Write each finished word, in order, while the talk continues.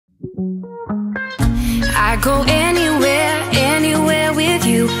I go anywhere, anywhere with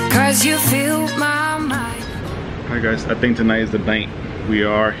you, cause you fill my mind. Hi guys, I think tonight is the night. We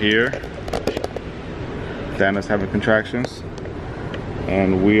are here. Dana's having contractions.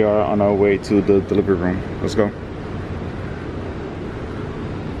 And we are on our way to the delivery room. Let's go.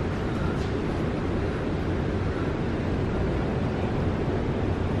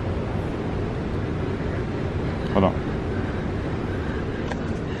 Hold on.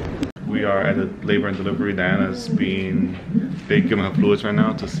 We are at the labor and delivery. Diana's they're giving her fluids right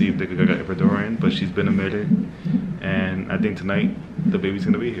now to see if they could get an epidural in, but she's been admitted. And I think tonight the baby's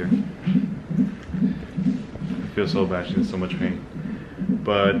gonna be here. I feel so bad, she's in so much pain.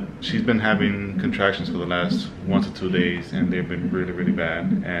 But she's been having contractions for the last 1 to 2 days, and they've been really, really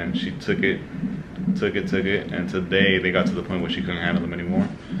bad. And she took it, and today they got to the point where she couldn't handle them anymore.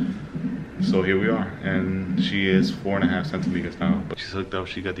 So here we are, and she is 4.5 centimeters now. But she's hooked up.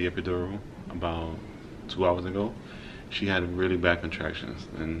 She got the epidural about 2 hours ago. She had really bad contractions,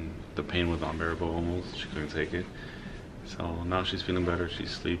 and the pain was unbearable almost. She couldn't take it. So now she's feeling better.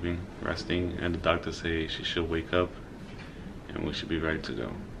 She's sleeping, resting, and the doctor say she should wake up, and we should be ready to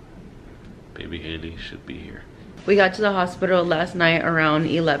go. Baby Haley should be here. We got to the hospital last night around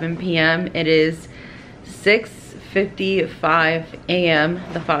 11 p.m. It is 6:55 a.m.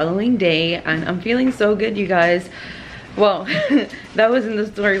 the following day, and I'm feeling so good, you guys. Well, that wasn't the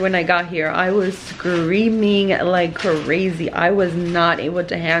story when I got here. I was screaming like crazy. I was not able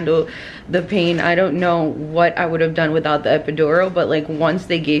to handle the pain. I don't know what I would have done without the epidural, but like once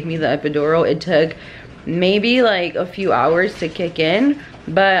they gave me the epidural, it took maybe like a few hours to kick in,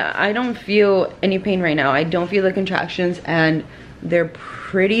 but I don't feel any pain right now. I don't feel the contractions, and they're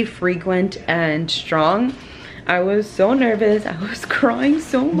pretty frequent and strong. I was so nervous. I was crying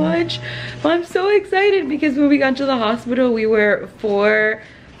so much, but I'm so excited because when we got to the hospital, we were 4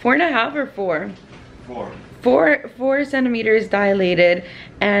 centimeters dilated,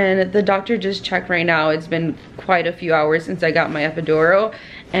 and the doctor just checked right now. It's been quite a few hours since I got my epidural,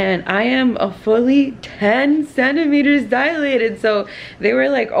 and I am a fully 10 centimeters dilated. So they were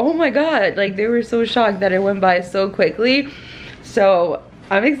like, oh my god, like they were so shocked that it went by so quickly. So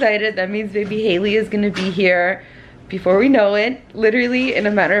I'm excited. That means baby Haley is gonna be here before we know it. Literally in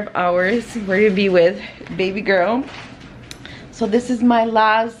a matter of hours, we're gonna be with baby girl. So this is my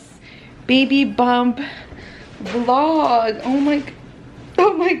last baby bump vlog. Oh my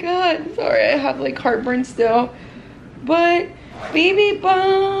god. Sorry, I have like heartburn still. But baby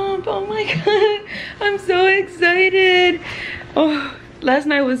bump. Oh my god. I'm so excited. Oh, last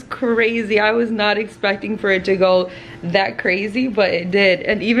night was crazy. I was not expecting for it to go that crazy, but it did.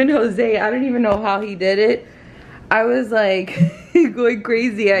 And even Jose, I don't even know how he did it. I was like going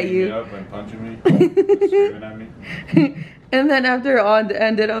crazy at you. Me up and punching me, screaming at me. And then after it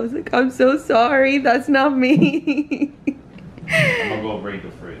ended, I was like, I'm so sorry. That's not me. I'm gonna go break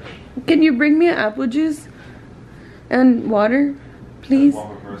the fridge. Can you bring me an apple juice and water, please?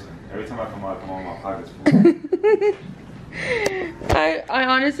 One per person. Every time I come out, my pocket's full. I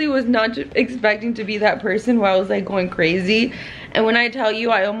honestly was not expecting to be that person where I was like going crazy. And when I tell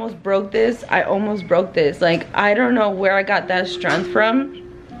you I almost broke this, I almost broke this. Like, I don't know where I got that strength from.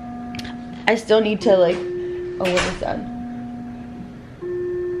 I still need to like, oh, what is that?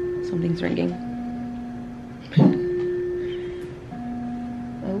 Something's ringing.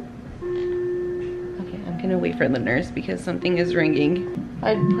 Oh. Okay, I'm gonna wait for the nurse because something is ringing.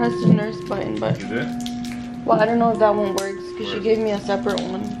 I pressed the nurse button, but You did? well, I don't know if that one works because she gave me a separate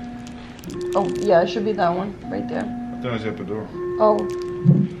one. Oh, yeah, it should be that one right there. I thought it was at the door. Oh.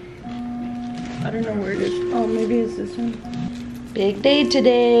 I don't know where it is. Oh, maybe it's this one. Big day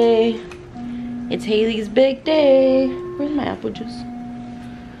today. It's Haley's big day. Where's my apple juice?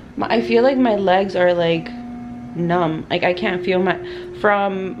 I feel like my legs are like numb. Like I can't feel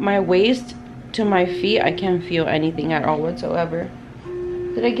from my waist to my feet, I can't feel anything at all whatsoever.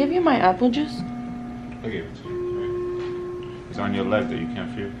 Did I give you my apple juice? I gave it to you. Right? It's on your leg that you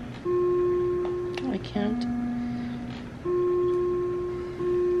can't feel. I can't.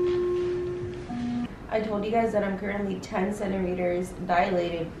 I told you guys that I'm currently 10 centimeters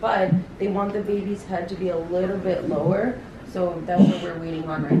dilated, but they want the baby's head to be a little bit lower, so that's what we're waiting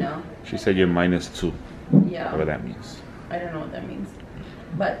on right now. She said you're -2. Yeah. Whatever that means. I don't know what that means.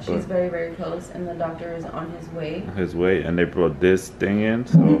 But she's very, very close, and the doctor is on his way. His way, and they brought this thing in,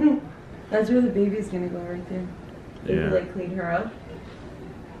 so. That's where the baby's gonna go right there. They Yeah. like clean her up.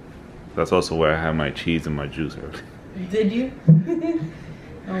 That's also where I have my cheese and my juice earlier. Did you?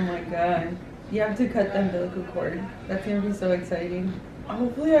 Oh my god. You have to cut the umbilical cord. That's gonna be so exciting.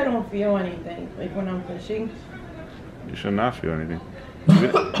 Hopefully I don't feel anything, like when I'm pushing. You should not feel anything.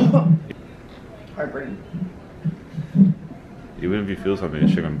 Heartburn. Even if you feel something, it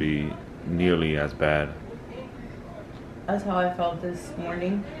shouldn't be nearly as bad. That's how I felt this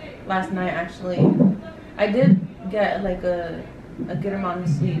morning. Last night, actually. I did get like a good amount of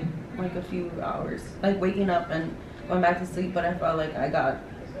sleep, like a few hours. Like waking up and going back to sleep, but I felt like I got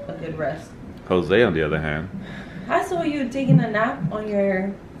a good rest. Jose, on the other hand. I saw you taking a nap on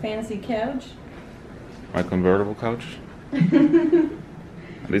your fancy couch. My convertible couch?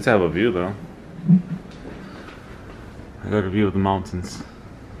 At least I have a view though. I got a view of the mountains.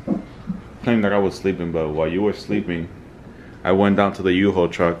 Claimed that I was sleeping, but while you were sleeping, I went down to the U-Haul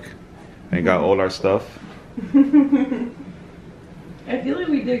truck and got all our stuff. I feel like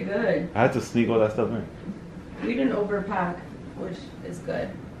we did good. I had to sneak all that stuff in. We didn't overpack, which is good.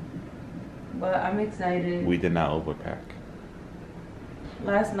 But I'm excited. We did not overpack.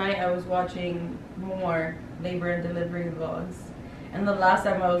 Last night I was watching more labor and delivery vlogs. And the last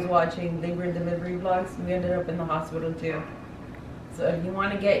time I was watching labor and delivery vlogs, we ended up in the hospital too. So if you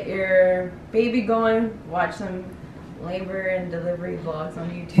want to get your baby going, watch some labor and delivery vlogs on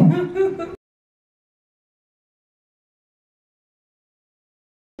YouTube.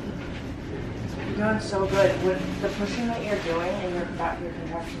 You're doing so good. With the pushing that you're doing and your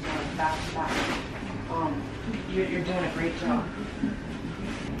contractions are back to back, you're doing a great job.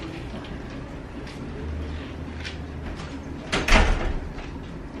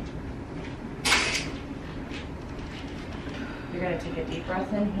 You're going to take a deep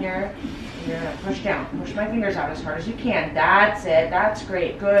breath in here. And you're going to push down. Push my fingers out as hard as you can. That's it. That's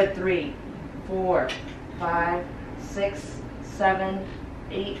great. Good. 3, 4, 5, 6, 7,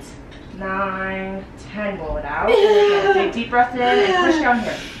 8, 9, 10. Blow it out. Take deep breath in and push down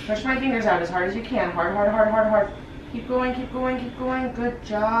here. Push my fingers out as hard as you can. Hard, hard, hard, hard, hard. Keep going, keep going, keep going. Good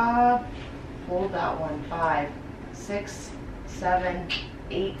job. Hold that one. 5, 6, 7,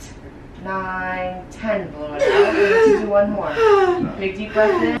 8, 9, 10. Blow it out. Let's do one more. Big deep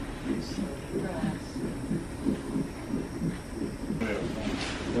breath in.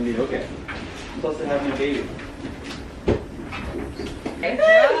 Okay. Supposed to have your baby. Okay.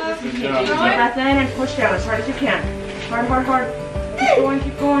 Take deep breath in and push down as hard as you can. Hard, hard, hard. Keep going,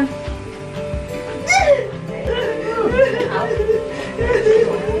 keep going. Out.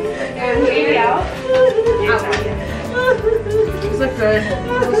 And baby out. Out. Those look good.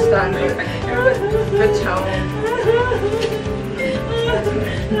 Well done. Good tone.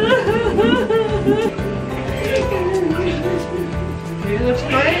 It looks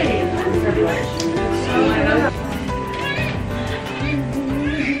great.